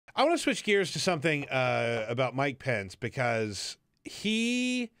I want to switch gears to something about Mike Pence because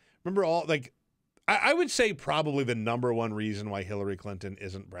remember all, like, I would say probably the number one reason why Hillary Clinton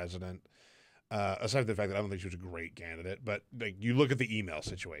isn't president, aside from the fact that I don't think she was a great candidate, but like you look at the email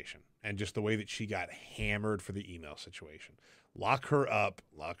situation and just the way that she got hammered for the email situation. Lock her up,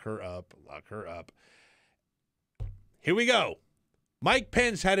 lock her up, lock her up. Here we go. Mike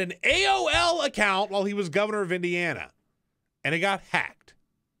Pence had an AOL account while he was governor of Indiana, and it got hacked.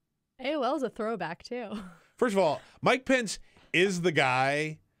 AOL is a throwback, too. First of all, Mike Pence is the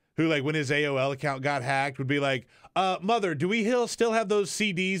guy who, like, when his AOL account got hacked, would be like, Mother, do we still have those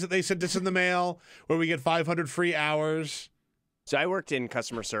CDs that they sent us in the mail where we get 500 free hours? So I worked in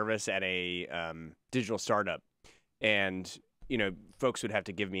customer service at a digital startup, and, you know, folks would have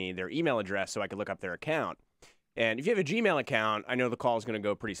to give me their email address so I could look up their account. And if you have a Gmail account, I know the call is going to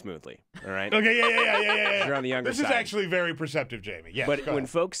go pretty smoothly. All right. Okay. Yeah. You're on the younger This side. is actually very perceptive, Jamie. Yeah. But when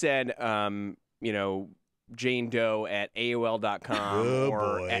folks said, you know, Jane Doe at AOL.com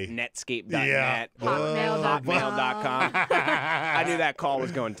or at Netscape.net or Hotmail.com, I knew that call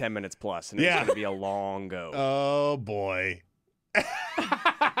was going 10 minutes plus, and it was going to be a long go. Oh, boy.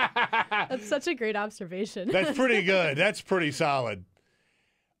 That's such a great observation. That's pretty good. That's pretty solid.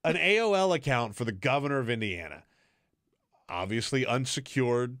 An AOL account for the governor of Indiana. Obviously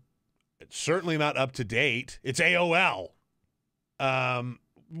unsecured. It's certainly not up to date. It's AOL.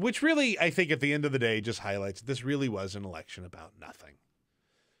 Which really, I think at the end of the day, just highlights this really was an election about nothing.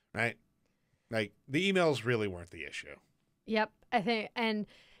 Right? Like, the emails really weren't the issue. Yep. I think, and,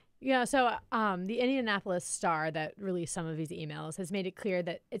 you know, so the Indianapolis Star that released some of these emails has made it clear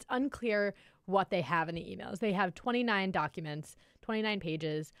that it's unclear what they have in the emails. They have 29 documents, 29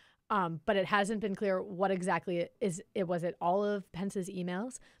 pages, but it hasn't been clear what exactly was it all of Pence's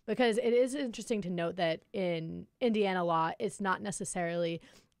emails? Because it is interesting to note that in Indiana law, it's not necessarily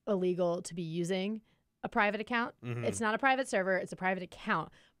illegal to be using a private account. Mm-hmm. It's not a private server, it's a private account,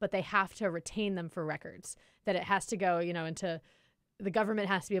 but they have to retain them for records, that it has to go, you know, into the government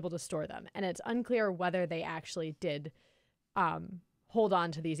has to be able to store them. And it's unclear whether they actually did hold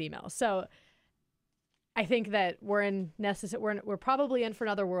on to these emails. So I think that we're probably in for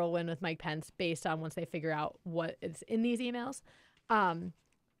another whirlwind with Mike Pence based on once they figure out what is in these emails.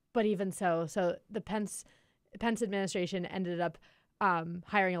 But even so the Pence administration ended up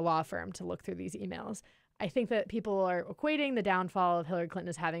hiring a law firm to look through these emails. I think that people are equating the downfall of Hillary Clinton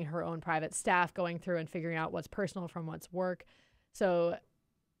as having her own private staff going through and figuring out what's personal from what's work. So,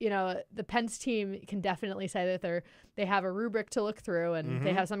 you know, the Pence team can definitely say that they have a rubric to look through and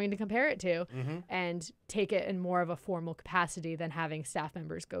they have something to compare it to and take it in more of a formal capacity than having staff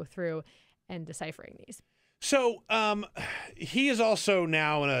members go through and deciphering these. So he is also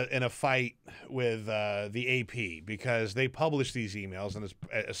now in a fight with the AP because they published these emails and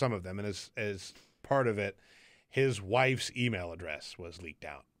some of them, and as part of it, his wife's email address was leaked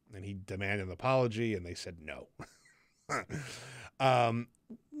out, and he demanded an apology, and they said no. I'm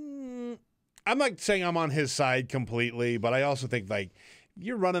not saying I'm on his side completely, but I also think, like,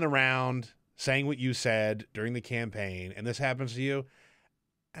 you're running around saying what you said during the campaign, and this happens to you,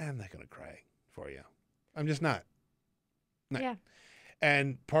 I'm not going to cry for you. I'm just not. No. Yeah.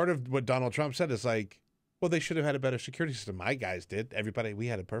 And part of what Donald Trump said is like, well, they should have had a better security system. My guys did. Everybody, we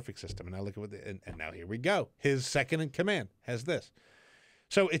had a perfect system. And now look at what, and now here we go. His second in command has this.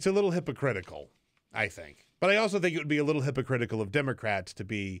 So it's a little hypocritical, I think. But I also think it would be a little hypocritical of Democrats to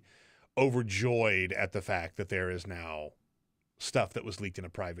be overjoyed at the fact that there is now stuff that was leaked in a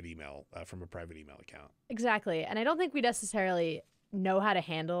private email from a private email account. Exactly. And I don't think we necessarily know how to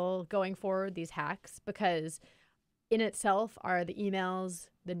handle going forward these hacks, because in itself, are the emails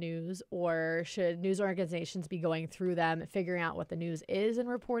the news, or should news organizations be going through them, figuring out what the news is and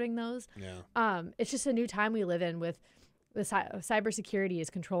reporting those? Yeah. It's just a new time we live in with the cybersecurity is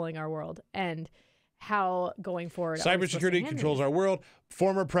controlling our world, and how going forward. Cybersecurity controls our world.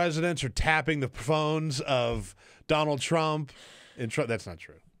 Former presidents are tapping the phones of Donald Trump. That's not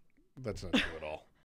true. That's not true at all.